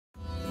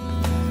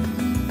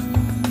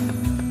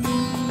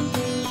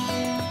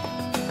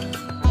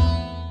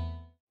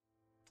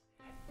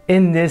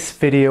In this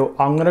video,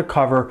 I'm going to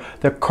cover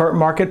the current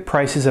market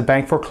prices of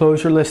bank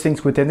foreclosure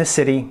listings within the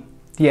city,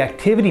 the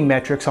activity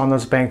metrics on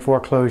those bank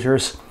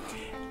foreclosures,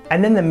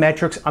 and then the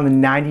metrics on the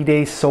 90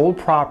 days sold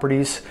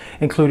properties,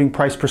 including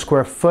price per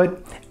square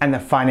foot and the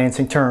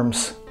financing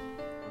terms.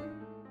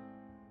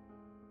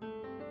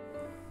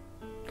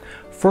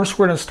 First,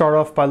 we're going to start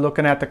off by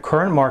looking at the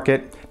current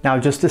market. Now,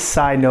 just a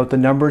side note, the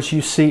numbers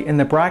you see in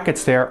the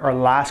brackets there are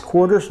last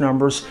quarter's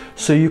numbers,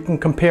 so you can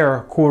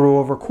compare quarter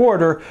over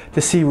quarter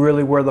to see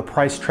really where the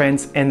price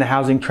trends and the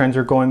housing trends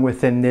are going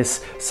within this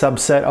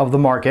subset of the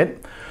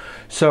market.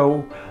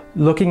 So,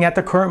 looking at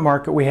the current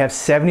market, we have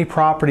 70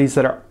 properties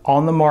that are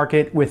on the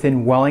market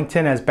within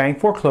Wellington as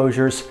bank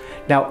foreclosures.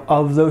 Now,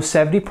 of those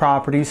 70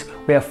 properties,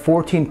 we have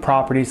 14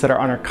 properties that are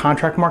under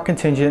contract mark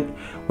contingent.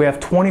 We have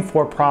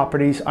 24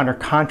 properties under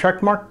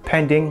contract mark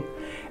pending.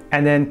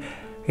 And then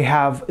we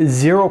have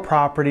 0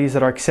 properties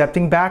that are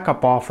accepting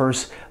backup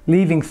offers,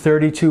 leaving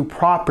 32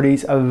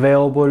 properties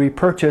available to be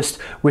purchased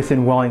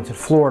within Wellington,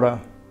 Florida.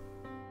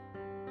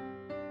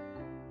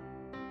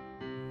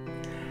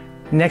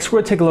 Next, we're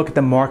going to take a look at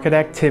the market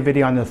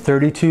activity on the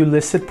 32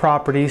 listed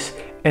properties.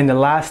 In the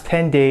last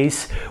 10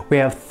 days, we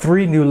have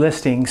 3 new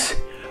listings.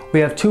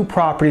 We have 2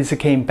 properties that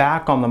came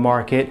back on the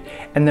market,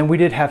 and then we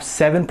did have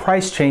 7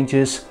 price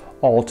changes,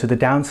 all to the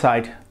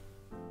downside.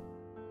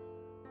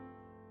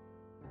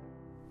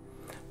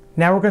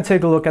 Now we're going to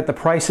take a look at the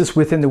prices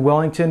within the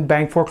Wellington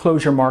bank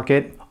foreclosure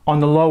market.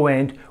 On the low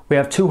end, we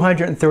have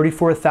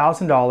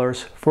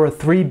 $234,000 for a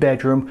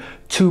 3-bedroom,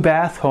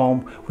 2-bath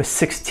home with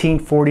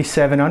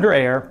 1647 under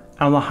air.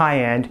 On the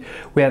high end,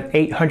 we have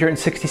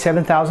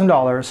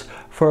 $867,000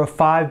 for a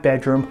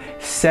 5-bedroom,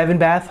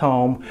 7-bath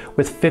home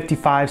with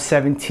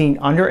 5517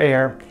 under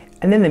air.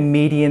 And then the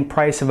median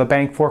price of a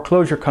bank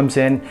foreclosure comes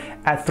in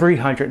at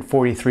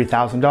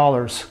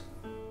 $343,000.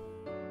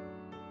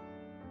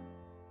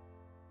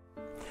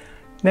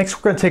 Next,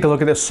 we're going to take a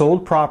look at the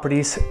sold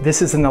properties.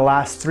 This is in the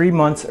last 3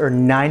 months or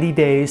 90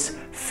 days.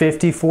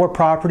 54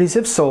 properties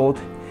have sold.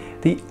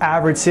 The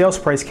average sales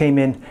price came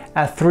in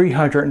at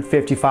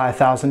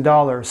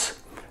 $355,000.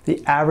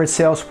 The average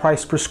sales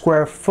price per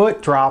square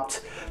foot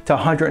dropped to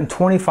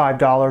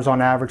 $125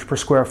 on average per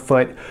square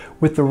foot,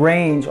 with the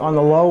range on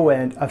the low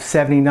end of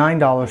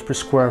 $79 per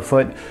square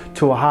foot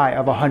to a high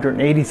of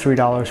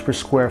 $183 per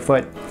square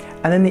foot.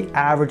 And then the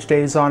average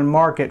days on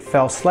market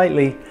fell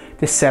slightly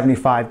to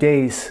 75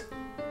 days.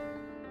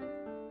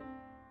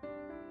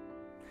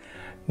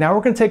 Now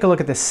we're going to take a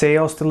look at the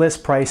sales to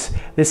list price.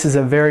 This is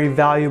a very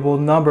valuable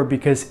number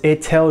because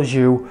it tells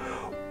you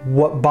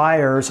what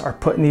buyers are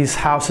putting these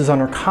houses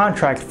under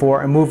contract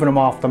for and moving them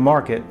off the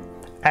market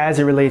as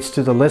it relates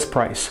to the list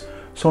price.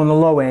 So on the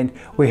low end,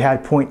 we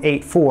had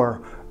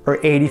 0.84 or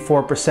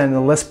 84% of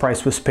the list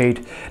price was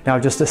paid. Now,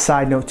 just a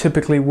side note,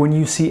 typically when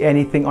you see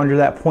anything under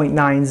that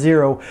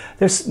 0.90,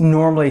 there's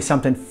normally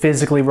something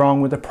physically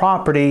wrong with the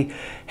property,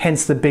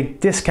 hence the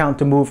big discount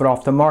to move it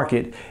off the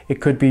market.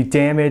 It could be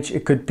damage,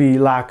 it could be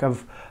lack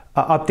of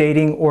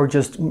updating, or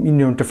just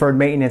deferred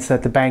maintenance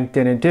that the bank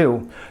didn't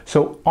do.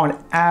 So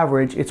on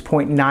average, it's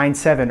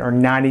 0.97 or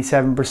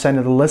 97%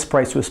 of the list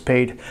price was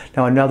paid.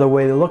 Now, another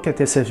way to look at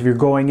this is if you're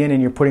going in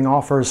and you're putting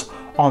offers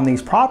on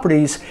these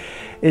properties,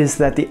 is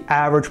that the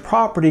average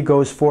property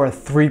goes for a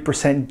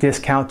 3%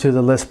 discount to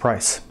the list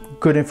price.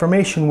 Good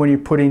information when you're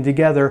putting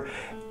together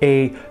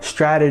a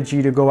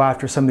strategy to go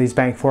after some of these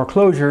bank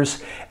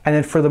foreclosures. And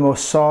then for the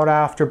most sought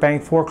after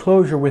bank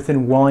foreclosure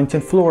within Wellington,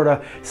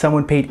 Florida,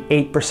 someone paid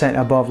 8%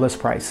 above list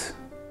price.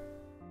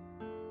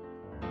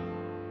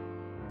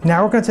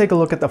 Now we're going to take a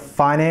look at the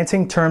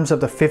financing terms of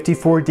the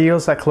 54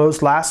 deals that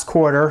closed last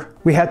quarter.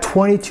 We had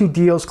 22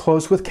 deals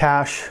closed with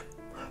cash,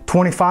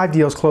 25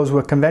 deals closed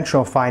with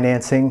conventional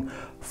financing,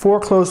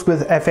 4 closed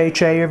with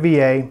FHA or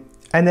VA,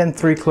 and then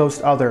 3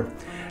 closed other.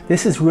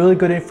 This is really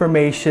good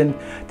information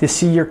to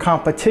see your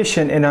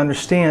competition and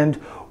understand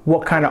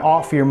what kind of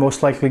offer you're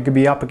most likely to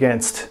be up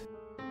against.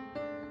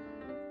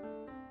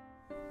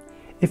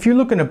 If you're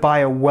looking to buy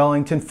a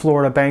Wellington,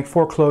 Florida bank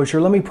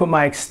foreclosure, let me put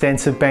my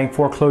extensive bank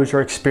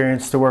foreclosure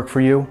experience to work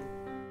for you.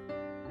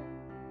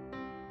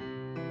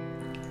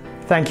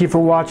 Thank you for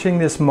watching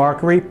this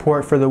market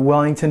report for the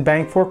Wellington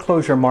bank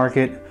foreclosure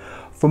market.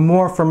 For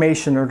more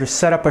information or to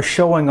set up a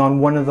showing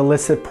on one of the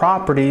listed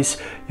properties,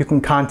 you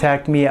can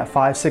contact me at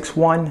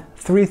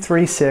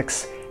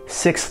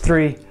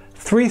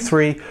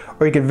 561-336-6333,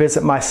 or you can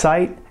visit my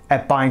site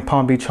at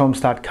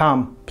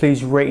buyingpalmbeachhomes.com.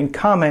 Please rate and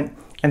comment,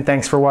 and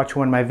thanks for watching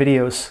one of my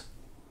videos.